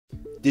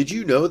Did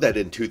you know that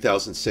in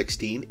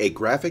 2016, a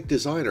graphic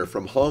designer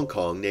from Hong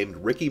Kong named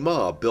Ricky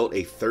Ma built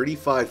a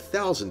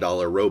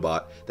 $35,000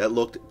 robot that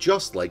looked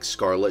just like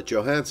Scarlett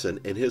Johansson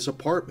in his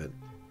apartment?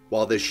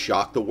 While this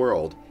shocked the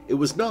world, it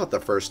was not the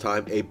first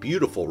time a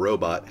beautiful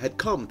robot had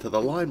come to the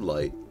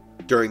limelight.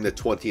 During the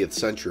 20th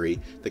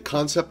century, the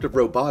concept of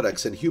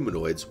robotics and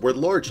humanoids were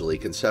largely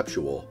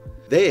conceptual.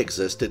 They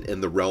existed in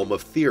the realm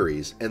of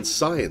theories and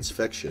science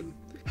fiction.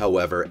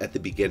 However, at the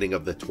beginning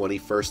of the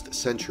 21st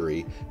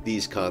century,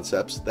 these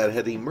concepts that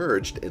had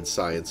emerged in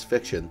science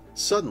fiction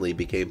suddenly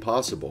became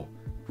possible.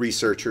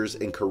 Researchers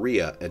in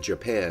Korea and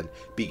Japan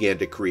began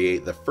to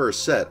create the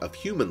first set of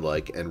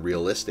human-like and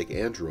realistic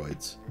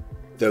androids.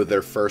 Though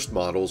their first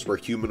models were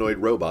humanoid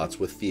robots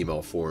with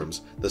female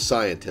forms, the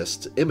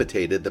scientists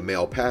imitated the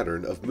male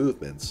pattern of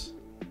movements.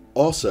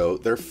 Also,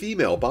 their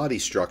female body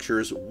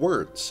structures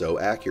weren't so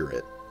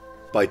accurate.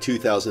 By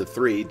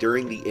 2003,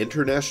 during the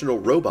International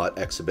Robot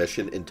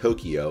Exhibition in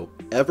Tokyo,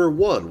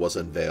 Ever-1 was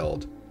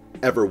unveiled.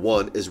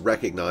 Ever-1 is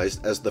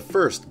recognized as the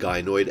first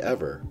gynoid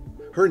ever.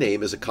 Her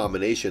name is a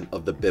combination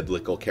of the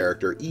biblical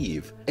character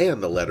Eve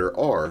and the letter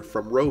R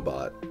from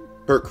robot.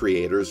 Her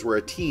creators were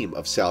a team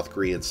of South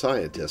Korean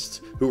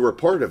scientists who were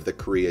part of the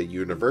Korea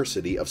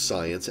University of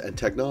Science and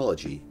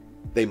Technology.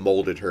 They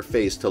molded her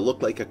face to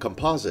look like a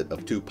composite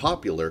of two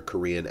popular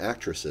Korean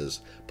actresses,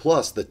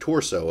 plus the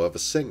torso of a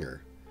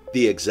singer.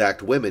 The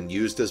exact women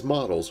used as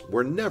models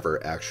were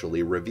never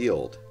actually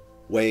revealed.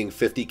 Weighing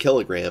 50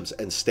 kilograms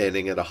and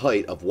standing at a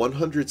height of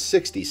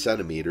 160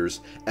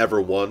 centimeters,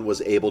 Ever-1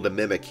 was able to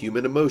mimic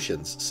human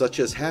emotions such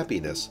as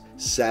happiness,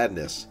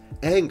 sadness,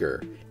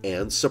 anger,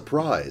 and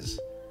surprise.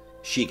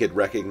 She could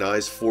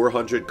recognize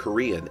 400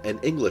 Korean and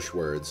English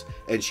words,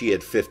 and she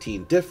had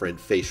 15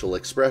 different facial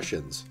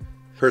expressions.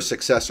 Her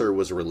successor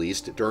was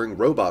released during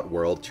Robot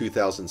World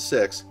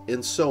 2006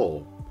 in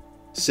Seoul.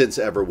 Since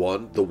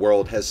Ever-1, the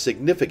world has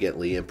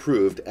significantly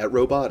improved at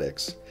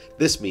robotics.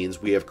 This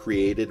means we have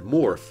created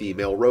more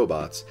female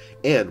robots,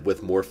 and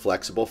with more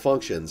flexible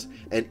functions,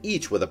 and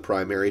each with a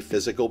primary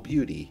physical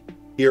beauty.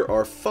 Here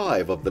are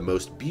 5 of the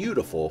most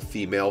beautiful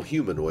female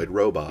humanoid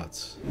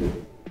robots.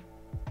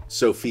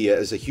 Sophia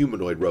is a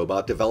humanoid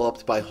robot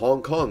developed by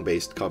Hong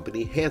Kong-based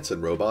company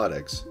Hanson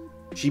Robotics.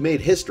 She made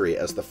history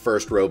as the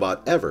first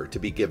robot ever to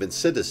be given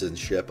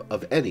citizenship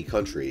of any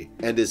country,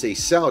 and is a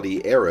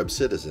Saudi Arab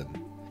citizen.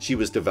 She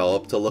was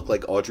developed to look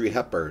like Audrey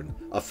Hepburn,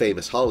 a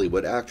famous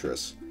Hollywood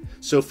actress.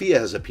 Sophia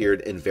has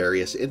appeared in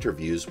various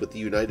interviews with the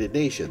United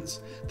Nations,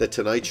 The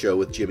Tonight Show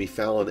with Jimmy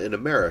Fallon in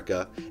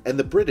America, and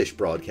the British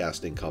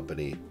Broadcasting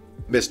Company.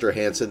 Mr.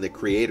 Hanson, the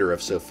creator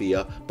of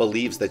Sophia,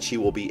 believes that she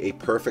will be a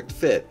perfect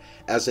fit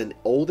as an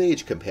old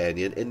age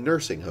companion in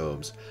nursing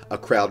homes, a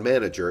crowd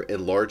manager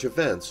in large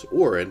events,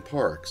 or in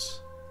parks.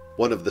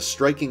 One of the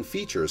striking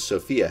features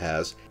Sophia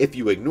has, if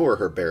you ignore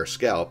her bare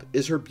scalp,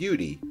 is her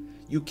beauty.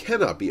 You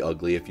cannot be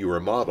ugly if you are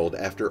modeled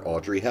after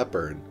Audrey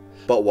Hepburn.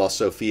 But while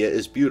Sophia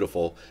is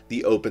beautiful,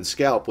 the open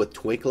scalp with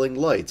twinkling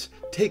lights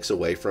takes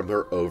away from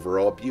her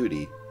overall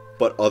beauty.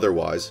 But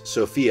otherwise,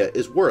 Sophia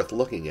is worth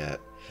looking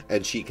at,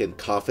 and she can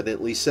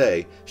confidently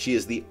say she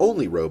is the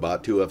only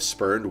robot to have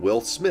spurned Will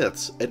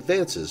Smith's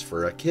advances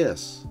for a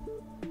kiss.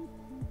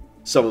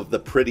 Some of the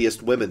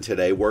prettiest women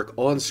today work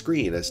on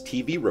screen as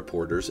TV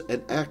reporters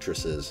and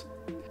actresses.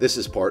 This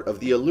is part of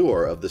the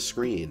allure of the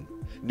screen.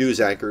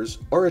 News anchors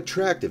are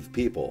attractive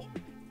people.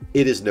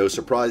 It is no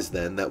surprise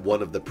then that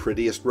one of the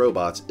prettiest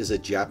robots is a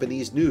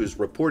Japanese news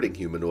reporting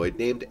humanoid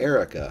named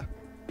Erika.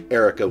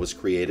 Erika was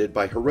created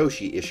by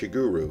Hiroshi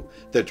Ishiguro,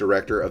 the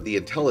director of the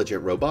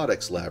Intelligent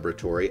Robotics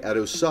Laboratory at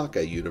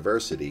Osaka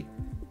University.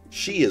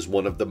 She is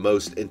one of the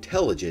most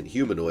intelligent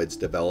humanoids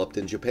developed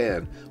in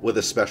Japan, with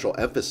a special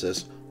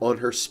emphasis on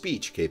her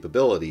speech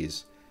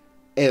capabilities.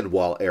 And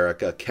while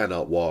Erika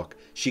cannot walk,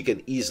 she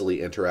can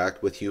easily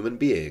interact with human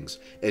beings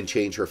and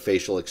change her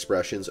facial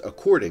expressions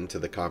according to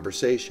the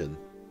conversation.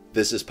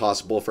 This is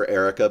possible for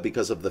Erika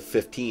because of the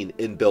 15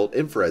 inbuilt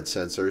infrared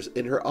sensors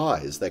in her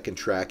eyes that can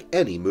track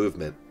any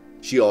movement.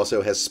 She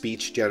also has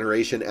speech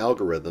generation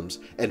algorithms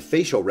and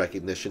facial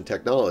recognition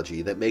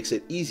technology that makes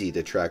it easy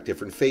to track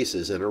different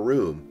faces in a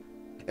room.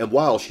 And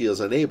while she is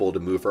unable to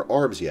move her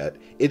arms yet,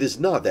 it is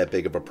not that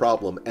big of a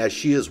problem as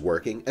she is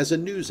working as a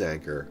news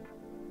anchor.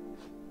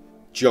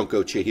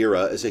 Junko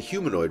Chihira is a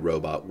humanoid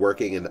robot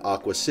working in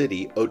Aqua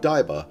City,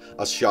 Odaiba,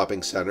 a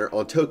shopping center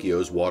on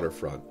Tokyo's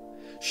waterfront.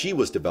 She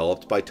was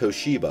developed by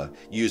Toshiba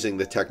using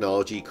the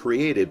technology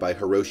created by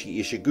Hiroshi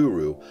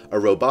Ishiguro, a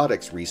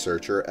robotics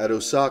researcher at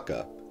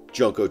Osaka.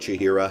 Junko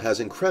Chihira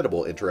has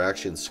incredible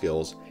interaction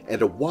skills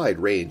and a wide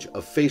range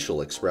of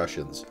facial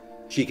expressions.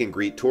 She can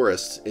greet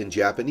tourists in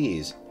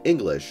Japanese,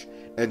 English,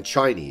 and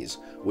Chinese,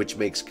 which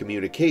makes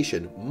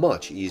communication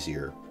much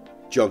easier.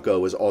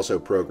 Junko is also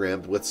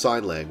programmed with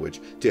sign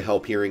language to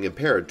help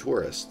hearing-impaired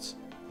tourists.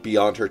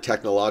 Beyond her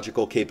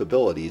technological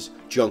capabilities,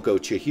 Junko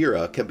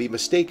Chihira can be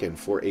mistaken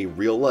for a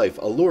real-life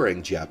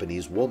alluring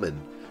Japanese woman.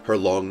 Her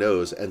long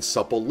nose and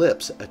supple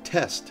lips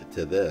attest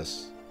to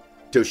this.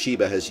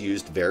 Toshiba has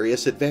used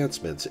various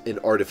advancements in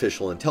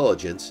artificial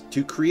intelligence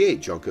to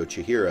create Junko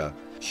Chihira,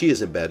 She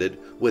is embedded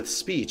with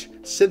speech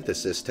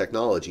synthesis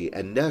technology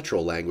and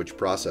natural language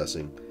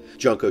processing.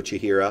 Junko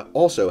Chihira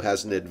also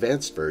has an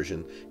advanced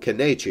version, Kane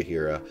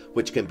Chihira,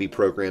 which can be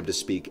programmed to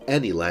speak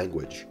any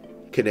language.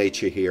 Kane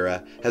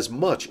Chihira has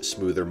much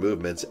smoother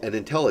movements and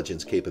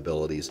intelligence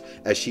capabilities,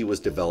 as she was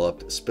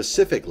developed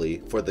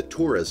specifically for the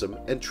tourism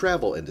and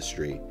travel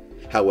industry.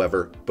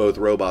 However, both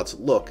robots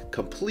look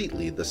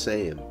completely the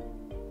same.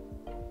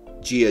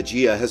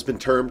 Geogea has been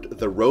termed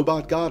the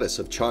robot goddess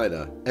of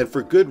China, and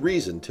for good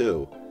reason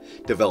too.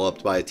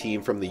 Developed by a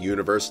team from the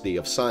University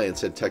of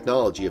Science and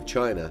Technology of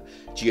China,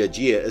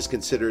 Geogea is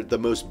considered the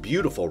most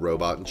beautiful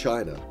robot in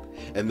China,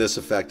 and this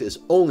effect is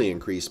only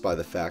increased by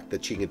the fact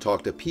that she can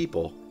talk to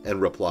people and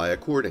reply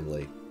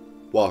accordingly.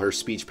 While her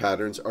speech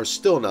patterns are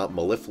still not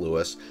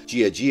mellifluous,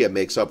 Geogea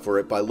makes up for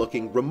it by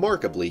looking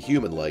remarkably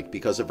human-like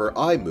because of her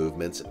eye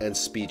movements and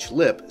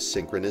speech-lip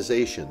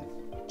synchronization.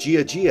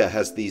 Geogea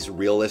has these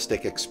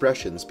realistic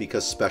expressions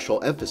because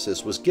special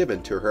emphasis was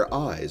given to her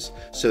eyes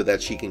so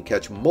that she can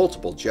catch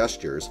multiple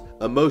gestures,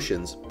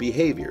 emotions,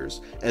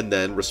 behaviors, and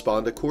then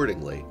respond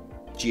accordingly.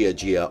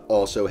 Geogea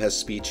also has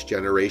speech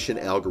generation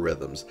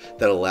algorithms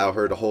that allow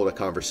her to hold a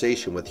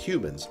conversation with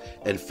humans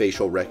and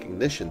facial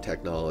recognition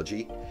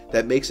technology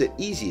that makes it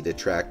easy to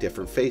track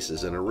different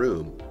faces in a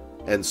room.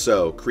 And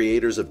so,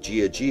 creators of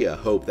Geogea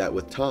hope that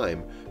with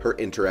time, her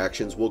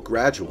interactions will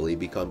gradually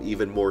become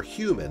even more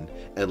human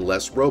and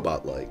less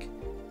robot-like.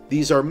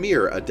 These are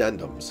mere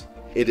addendums.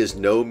 It is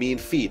no mean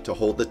feat to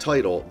hold the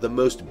title the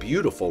most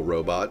beautiful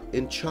robot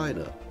in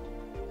China.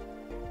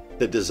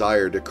 The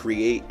desire to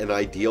create an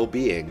ideal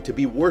being to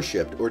be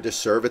worshipped or to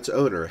serve its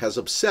owner has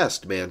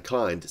obsessed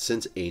mankind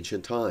since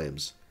ancient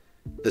times.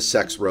 The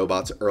sex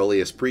robot's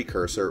earliest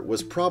precursor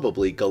was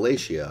probably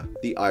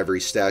Gynoid, the ivory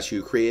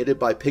statue created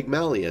by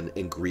Pygmalion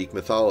in Greek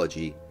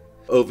mythology.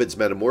 Ovid's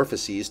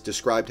Metamorphoses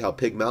described how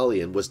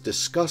Pygmalion was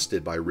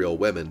disgusted by real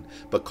women,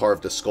 but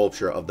carved a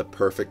sculpture of the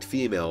perfect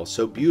female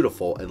so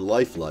beautiful and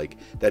lifelike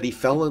that he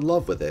fell in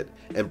love with it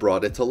and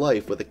brought it to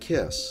life with a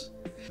kiss.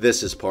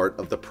 This is part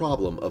of the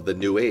problem of the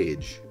New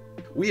Age.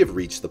 We have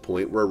reached the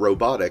point where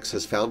robotics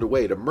has found a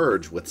way to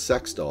merge with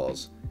sex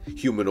dolls.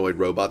 Humanoid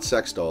robot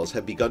sex dolls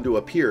have begun to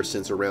appear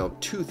since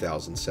around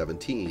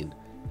 2017,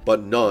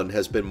 but none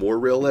has been more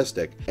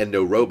realistic, and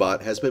no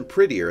robot has been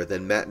prettier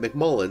than Matt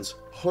McMullen's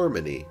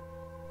Harmony.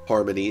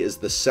 Harmony is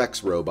the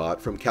sex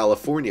robot from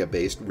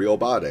California-based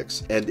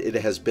Realbotics, and it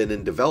has been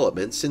in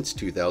development since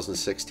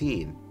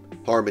 2016.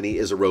 Harmony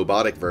is a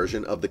robotic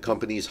version of the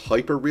company's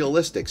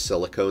hyper-realistic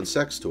silicone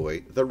sex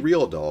toy, the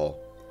Real Doll.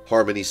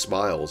 Harmony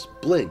smiles,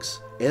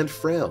 blinks, and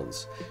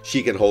frowns.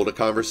 She can hold a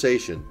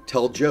conversation,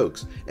 tell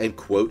jokes, and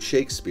quote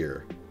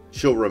Shakespeare.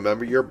 She'll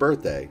remember your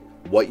birthday,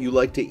 what you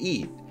like to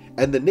eat,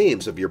 and the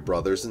names of your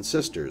brothers and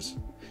sisters.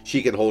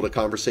 She can hold a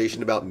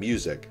conversation about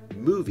music,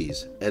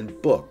 movies,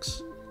 and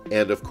books.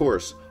 And of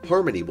course,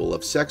 Harmony will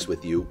have sex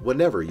with you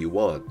whenever you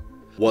want.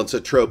 Once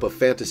a trope of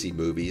fantasy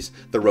movies,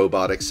 the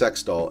robotic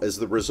sex doll is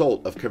the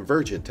result of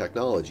convergent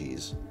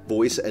technologies.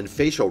 Voice and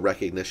facial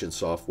recognition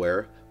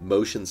software,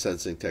 motion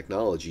sensing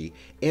technology,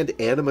 and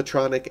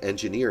animatronic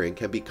engineering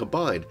can be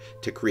combined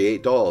to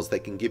create dolls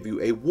that can give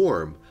you a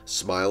warm,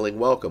 smiling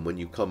welcome when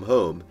you come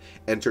home,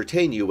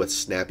 entertain you with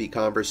snappy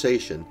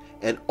conversation,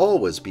 and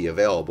always be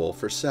available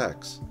for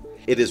sex.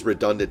 It is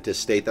redundant to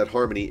state that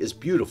Harmony is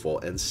beautiful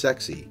and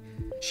sexy.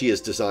 She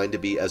is designed to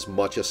be as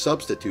much a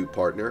substitute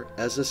partner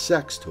as a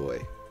sex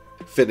toy.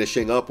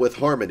 Finishing up with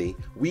Harmony,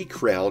 we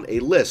crown a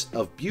list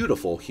of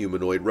beautiful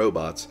humanoid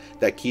robots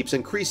that keeps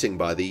increasing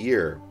by the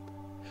year.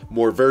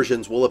 More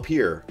versions will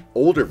appear,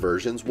 older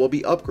versions will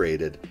be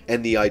upgraded,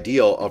 and the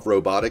ideal of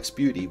robotics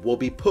beauty will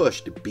be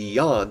pushed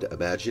beyond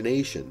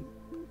imagination.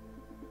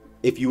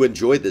 If you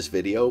enjoyed this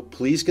video,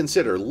 please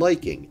consider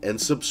liking and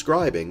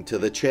subscribing to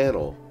the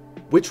channel.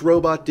 Which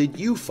robot did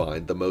you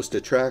find the most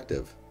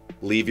attractive?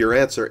 Leave your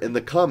answer in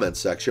the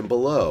comments section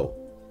below.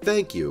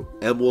 Thank you,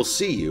 and we'll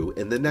see you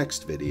in the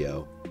next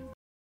video.